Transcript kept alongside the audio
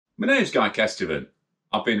My name's Guy Kestevan.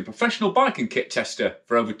 I've been a professional bike and kit tester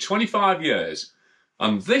for over 25 years,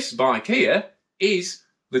 and this bike here is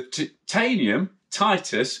the titanium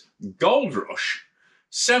Titus Goldrush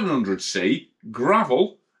 700c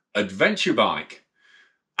gravel adventure bike.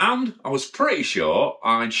 And I was pretty sure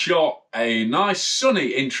I'd shot a nice sunny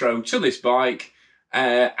intro to this bike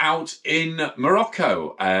out in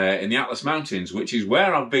Morocco, in the Atlas Mountains, which is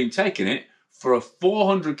where I've been taking it for a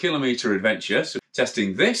 400-kilometre adventure, so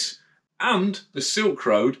testing this and the Silk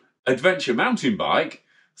Road adventure mountain bike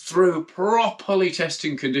through properly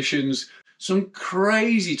testing conditions, some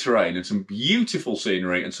crazy terrain and some beautiful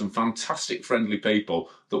scenery and some fantastic friendly people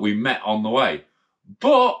that we met on the way.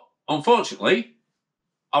 But unfortunately,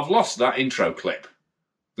 I've lost that intro clip.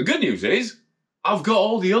 The good news is I've got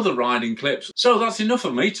all the other riding clips. So that's enough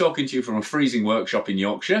of me talking to you from a freezing workshop in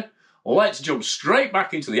Yorkshire. Let's jump straight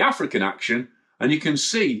back into the African action, and you can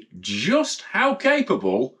see just how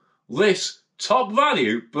capable this top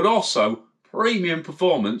value but also premium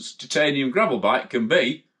performance titanium gravel bike can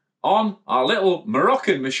be on our little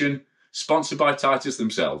Moroccan mission, sponsored by Titus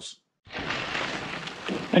themselves.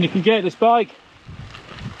 And you can get this bike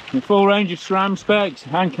in a full range of SRAM specs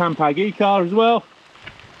and Campag e-car as well,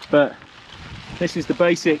 but this is the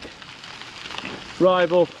basic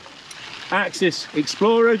Rival Axis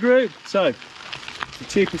Explorer group, so it's the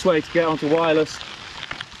cheapest way to get onto wireless,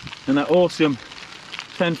 and that awesome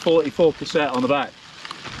 1044 cassette on the back,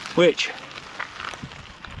 which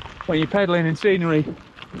when you're pedaling in scenery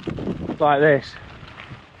like this,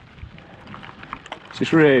 it's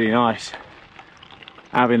just really nice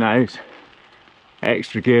having those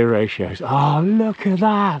extra gear ratios. Oh, look at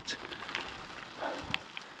that!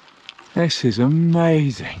 This is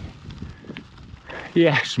amazing.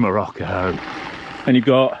 Yes, Morocco. And you've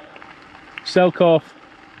got Selkoff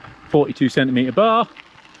 42cm bar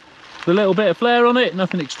with a little bit of flair on it,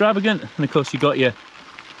 nothing extravagant. And of course you've got your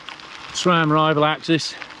SRAM Rival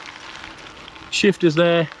Axis shifters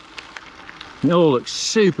there. It all looks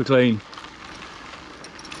super clean.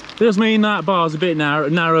 It does mean that bar's a bit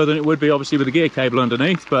narrower than it would be obviously with a gear cable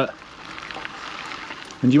underneath, but,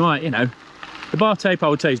 and you might, you know, the bar tape I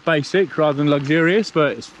would say is basic rather than luxurious,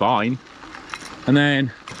 but it's fine. And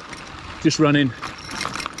then just running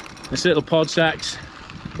this little pod sacks,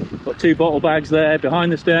 got two bottle bags there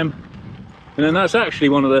behind the stem, and then that's actually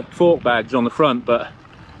one of the fork bags on the front, but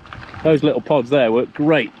those little pods there work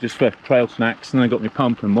great just for trail snacks, and I got my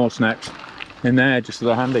pump and more snacks in there just so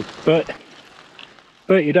they're handy. But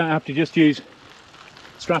you don't have to just use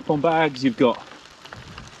strap-on bags. You've got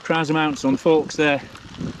trouser mounts on the forks there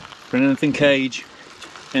for an anything cage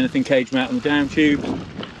mount on the down tube,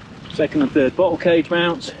 second and third bottle cage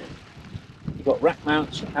mounts. You've got rack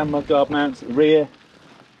mounts and mudguard mounts at the rear.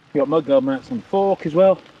 You've got mudguard mounts on the fork as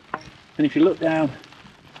well. And if you look down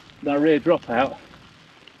that rear dropout,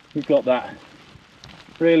 you've got that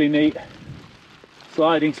really neat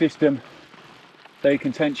sliding system so you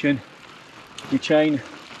can tension your chain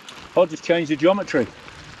or just change the geometry.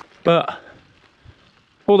 But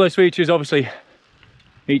all those features, obviously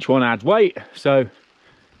each one adds weight, so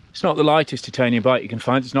it's not the lightest titanium bike you can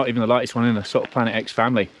find. It's not even the lightest one in the sort of Planet X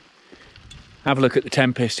family. Have a look at the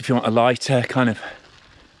Tempest if you want a lighter kind of,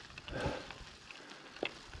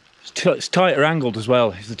 it's tighter angled as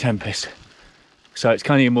well as the Tempest, so it's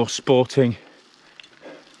kind of a more sporting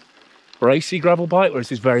racy gravel bike, whereas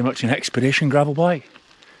this is very much an expedition gravel bike.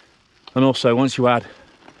 And also once you add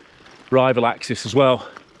Rival Axis as well,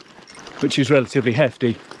 which is relatively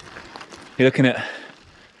hefty, you're looking at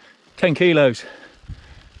 10 kilos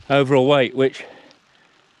overall weight, which,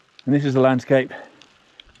 and this is the landscape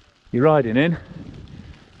you're riding in,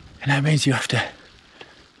 and that means you have to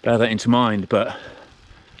bear that into mind. But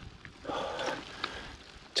in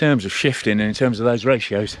terms of shifting and in terms of those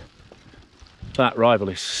ratios, that Rival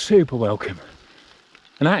is super welcome.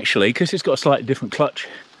 And actually, because it's got a slightly different clutch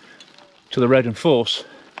to the Red and Force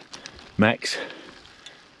mechs,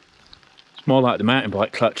 it's more like the mountain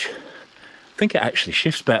bike clutch. I think it actually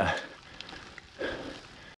shifts better.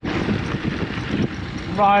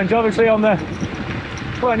 Ryan's obviously on the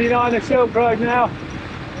 29er Silk Road now,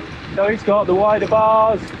 so he's got the wider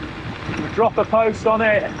bars, the dropper posts on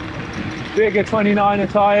it, bigger 29er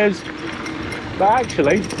tyres, but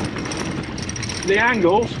actually the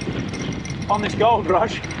angles on this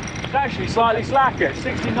Goldrush is actually slightly slacker,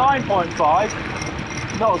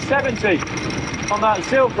 69.5, not 70 on that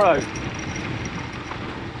Silk Road.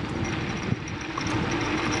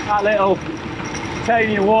 That little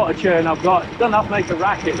titanium water churn I've got doesn't enough to make a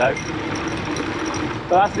racket though,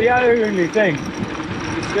 but that's the only thing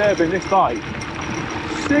disturbing this bike.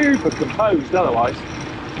 Super composed otherwise.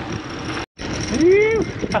 And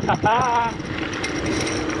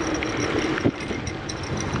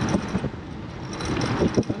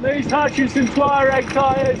these Hutchinson Touareg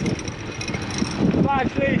tyres,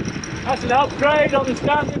 actually, that's an upgrade on the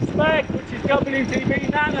standard spec, which is WTB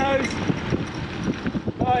Nanos.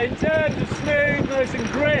 In terms of smoothness and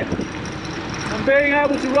grip, and being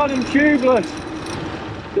able to run them tubeless,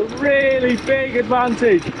 it's a really big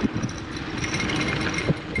advantage.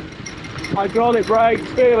 Hydraulic brakes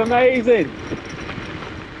feel amazing.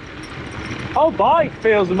 Whole bike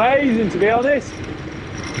feels amazing, to be honest.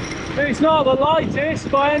 It's not the lightest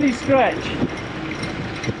by any stretch.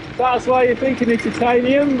 That's why you're thinking it's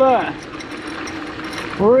titanium, but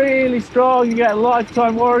really strong. You get a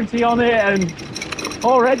lifetime warranty on it, and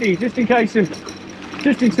already, just in terms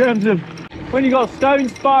of when you got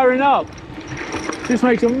stones firing up, this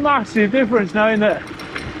makes a massive difference knowing that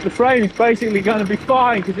the frame is basically going to be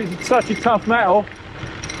fine because it's such a tough metal.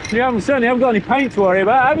 You certainly haven't got any paint to worry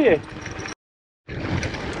about, have you?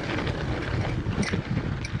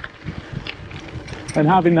 And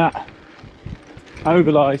having that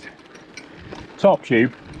overlaid top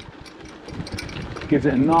tube gives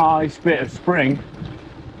it a nice bit of spring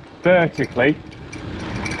vertically,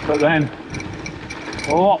 but then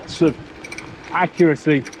lots of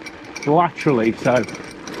accuracy laterally. So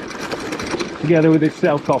together with this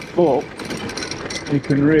Selkoff fork, you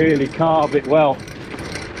can really carve it well.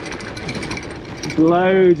 Just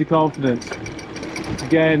loads of confidence.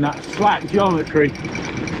 Again, that slack geometry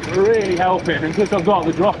really helping, and because I've got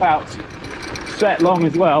the dropouts set long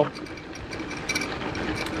as well,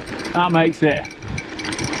 that makes it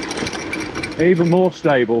even more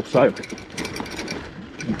stable. So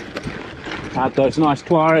add those nice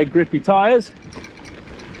Touareg grippy tyres.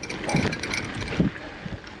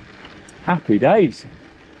 Happy days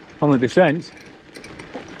on the descent.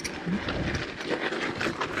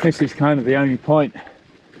 This is kind of the only point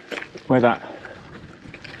where that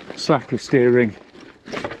slacker steering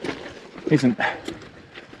isn't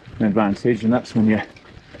an advantage, and that's when you're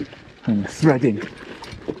kind of threading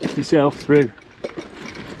yourself through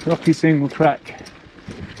rocky single track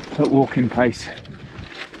at walking pace,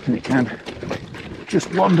 and it can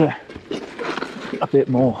just wander a bit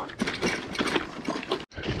more.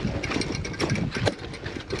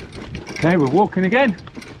 Okay, we're walking again,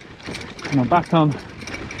 and I'm back on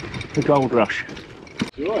the Goldrush.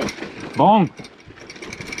 Bong!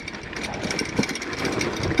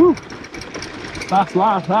 Whew. That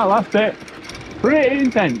last bit, pretty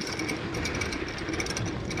intense.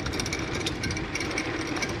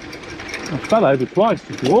 I fell over twice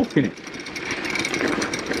just walking it.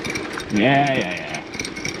 Yeah.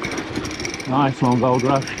 Nice one,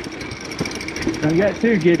 Goldrush. Don't get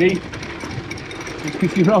too giddy, just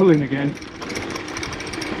because you're rolling again.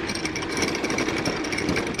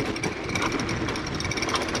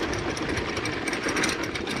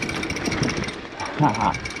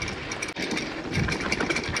 Haha.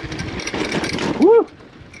 Woo!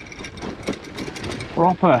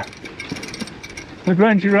 Proper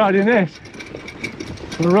adventure riding this.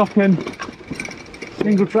 Moroccan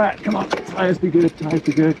single track. Come on, tyres be good, tyres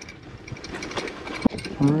be good.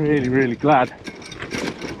 I'm really glad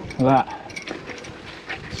for that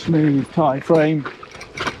smooth tyre frame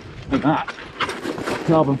and that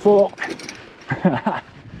carbon fork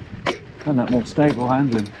and that more stable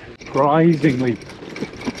handling. Surprisingly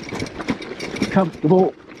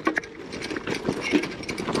comfortable.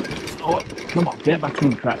 Oh, come on, get back on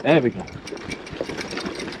the track. There we go.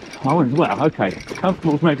 Oh, well, okay.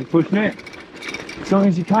 Comfortable's maybe pushing it. As long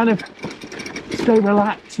as you kind of stay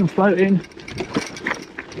relaxed and floating,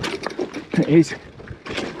 it is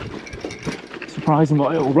surprising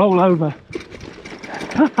what it'll roll over.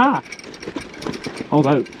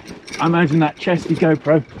 Although, I imagine that chesty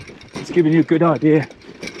GoPro is giving you a good idea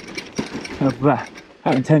of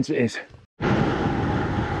how intense it is.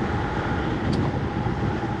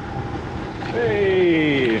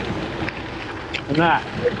 Hey! And that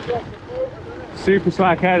super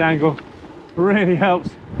slack head angle really helps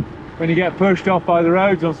when you get pushed off by the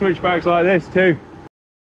roads on switchbacks like this too.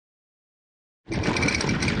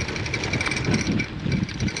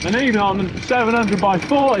 And even on 700 by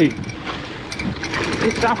 40,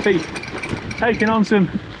 it's happy taking on some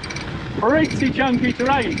pretty chunky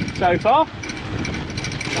terrain so far.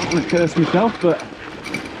 Don't want to curse myself, but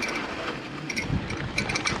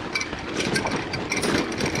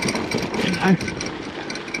you know.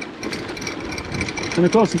 And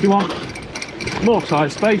of course, if you want more tyre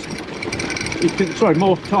space, you can,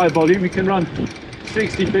 more tyre volume, you can run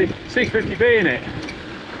 650B in it,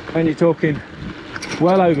 and you're talking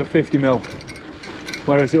well over 50mm,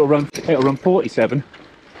 whereas it'll run 47,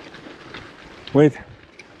 with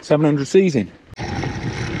 700Cs in.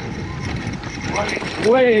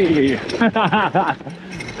 Way!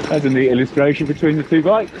 That's a neat illustration between the two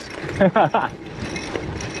bikes.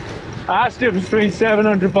 That's the difference between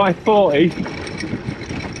 700 by 40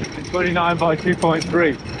 and 29 by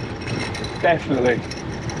 2.3. Definitely.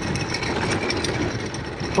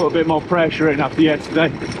 Put a bit more pressure in after yesterday.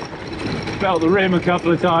 Felt the rim a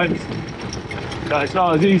couple of times. So it's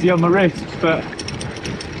not as easy on my wrists, but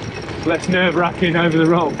less nerve-wracking over the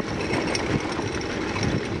roll.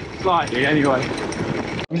 Slightly anyway.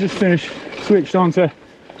 I just finished, switched on to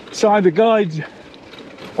Side the Guides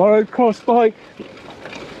borrowed cross bike.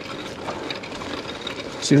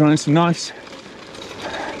 She's running some nice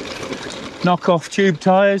knockoff tube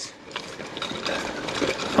tyres.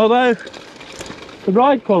 Although the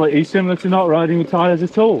ride quality is similar to not riding with tyres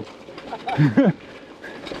at all.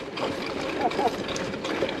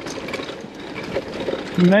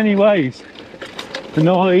 In many ways, the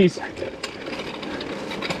noise,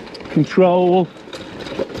 control,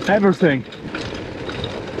 everything.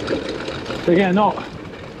 So yeah, not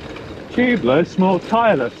tubeless, more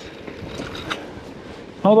tireless.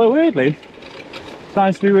 Although weirdly,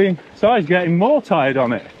 Si's getting more tired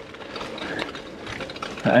on it.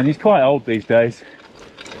 And he's quite old these days.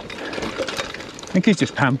 I think he's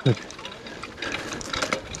just pampered.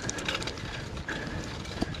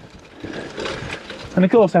 And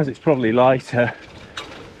of course, as it's probably lighter,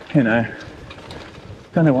 you know,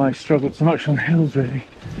 don't know why I struggled so much on the hills really.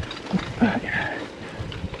 But, you know,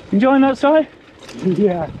 enjoying that, Si?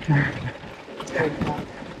 Yeah.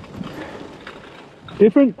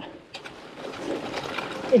 Different?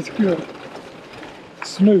 It's good.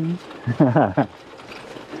 Smooth. I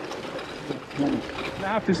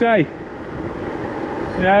have to say,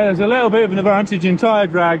 yeah, there's a little bit of an advantage in tyre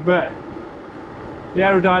drag, but the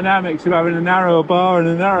aerodynamics of having a narrower bar and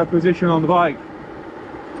a narrow position on the bike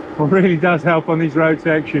really does help on these road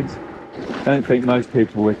sections. I don't think most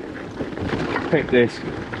people would pick this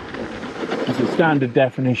as a standard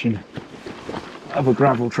definition of a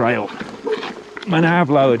gravel trail. I mean, I have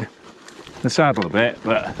lowered the saddle a bit,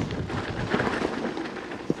 but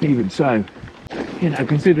even so, you know,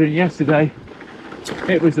 considering yesterday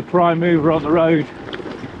it was the prime mover on the road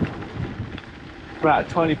for about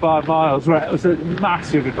 25 miles, where it was a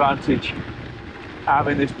massive advantage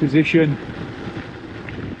having this position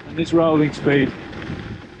and this rolling speed.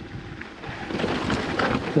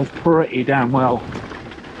 Does pretty damn well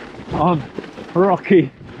on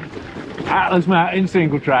rocky Atlas Mountain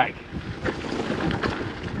single track.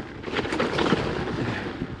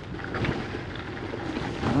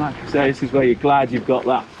 And like I say, this is where you're glad you've got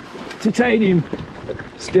that titanium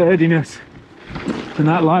sturdiness and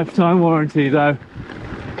that lifetime warranty. Though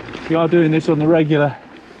if you are doing this on the regular,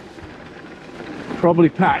 probably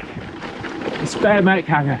pack a spare mech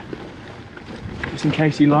hanger just in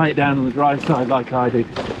case you lie it down on the dry side like I did.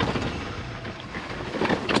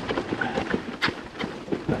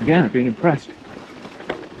 But again, I've been impressed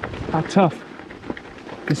how tough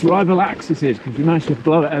this rival axis is, because we managed to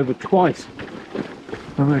blow it over twice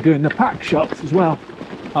when we were doing the pack shots as well.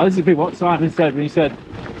 Oh, this is a bit what Simon said when he said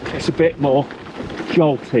it's a bit more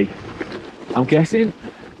jolty. I'm guessing.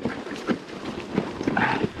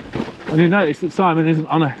 And you notice that Simon isn't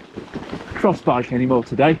on a cross bike anymore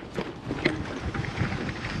today.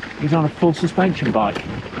 He's on a full suspension bike.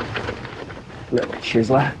 Little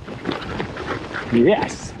chiseler.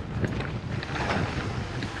 Yes!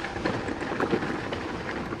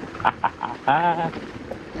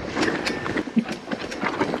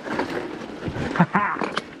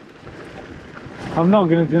 I'm not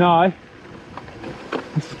going to deny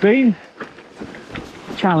it's been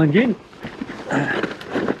challenging.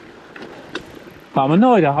 I'm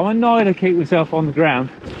annoyed I keep myself on the ground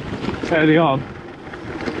early on,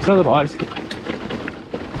 because otherwise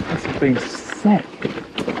this has been sick.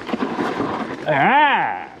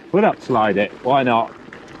 Put up slide it, why not?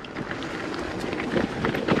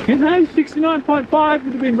 You know, 69.5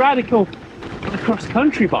 would have been radical on a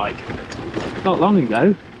cross-country bike not long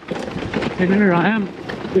ago. And here I am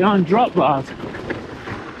behind drop bars.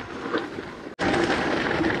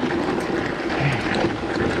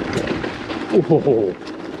 Oh,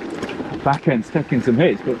 back end's taking some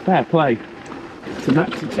hits, but fair play to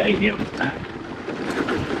that titanium.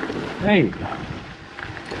 There you go.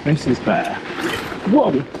 This is better.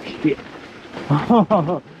 Whoa, shit.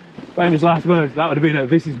 Famous last words. That would have been a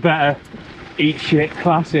 "this is better, eat shit"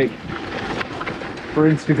 classic for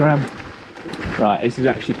Instagram. Right, this is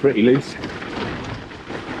actually pretty loose.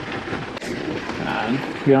 And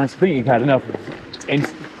to be honest, I think you've had enough of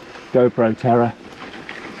GoPro terror.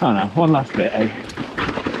 I don't know, one last bit, eh?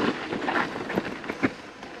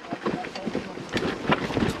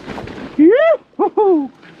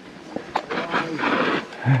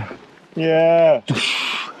 Yeah.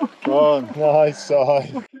 Oh, nice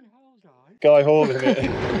side. Guy hauling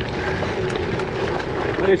it.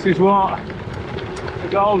 This is what the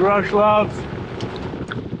Goldrush loves.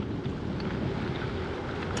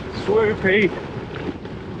 Swoopy,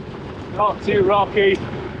 not too rocky.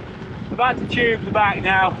 I've had to tube the back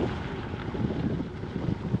now.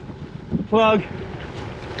 Plug,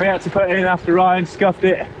 we had to put it in after Ryan scuffed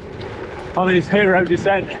it on his hero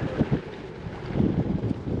descent.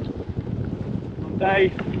 On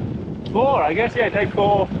day 4, I guess, yeah, day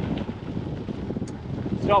 4.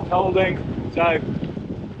 Stopped holding, so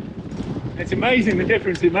it's amazing the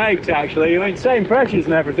difference it makes actually. I mean, same pressures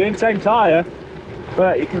and everything, same tyre,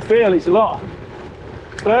 but you can feel it's a lot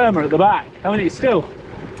firmer at the back. I mean, it's still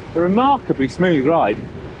a remarkably smooth ride,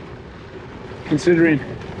 considering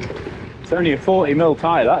it's only a 40mm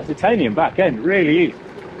tyre. That titanium back end really is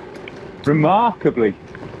remarkably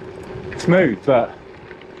smooth, but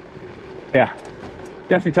yeah,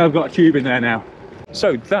 definitely tell I've got a tube in there now.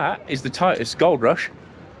 So that is the Titus Goldrush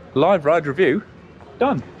live ride review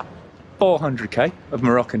done. 400k of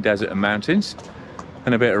Moroccan desert and mountains,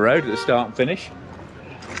 and a bit of road at the start and finish.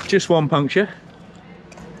 Just one puncture,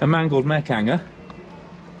 a mangled mech hanger,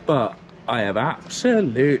 but I have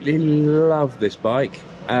absolutely loved this bike.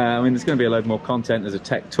 I mean, there's going to be a load more content. There's a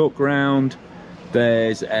tech talk round,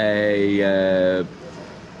 there's a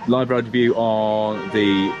live ride review on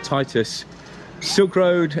the Titus Silk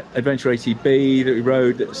Road Adventure ATB that we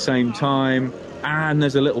rode at the same time, and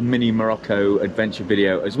there's a little mini Morocco adventure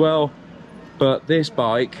video as well. But this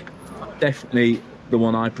bike, definitely the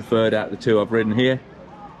one I preferred out of the two I've ridden here.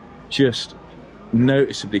 Just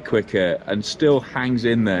noticeably quicker and still hangs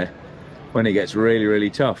in there when it gets really,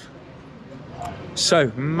 really tough.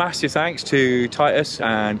 So massive thanks to Titus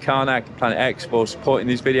and Karnak and Planet X for supporting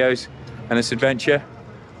these videos and this adventure.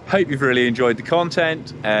 Hope you've really enjoyed the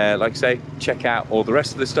content. Like I say, check out all the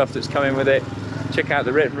rest of the stuff that's coming with it. Check out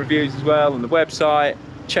the written reviews as well on the website.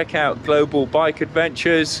 Check out Global Bike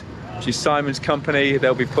Adventures, which is Simon's company.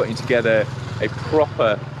 They'll be putting together a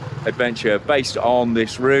proper adventure based on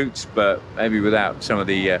this route, but maybe without some of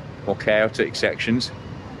the more chaotic sections.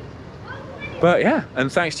 But yeah,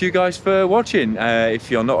 and thanks to you guys for watching.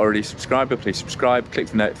 If you're not already subscribed, please subscribe, click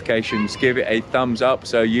the notifications, give it a thumbs up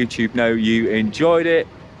so YouTube know you enjoyed it,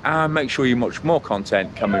 and make sure you watch more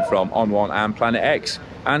content coming from On One and Planet X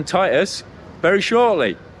and Titus very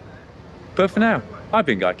shortly. But for now, I've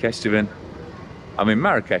been Guy Kesteven. I'm in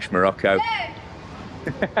Marrakesh, Morocco.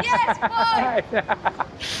 Yes,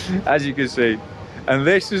 as you can see, and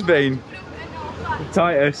this has been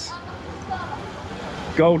Titus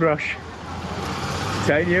Goldrush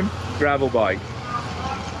titanium gravel bike,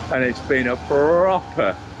 and it's been a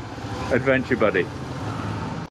proper adventure buddy.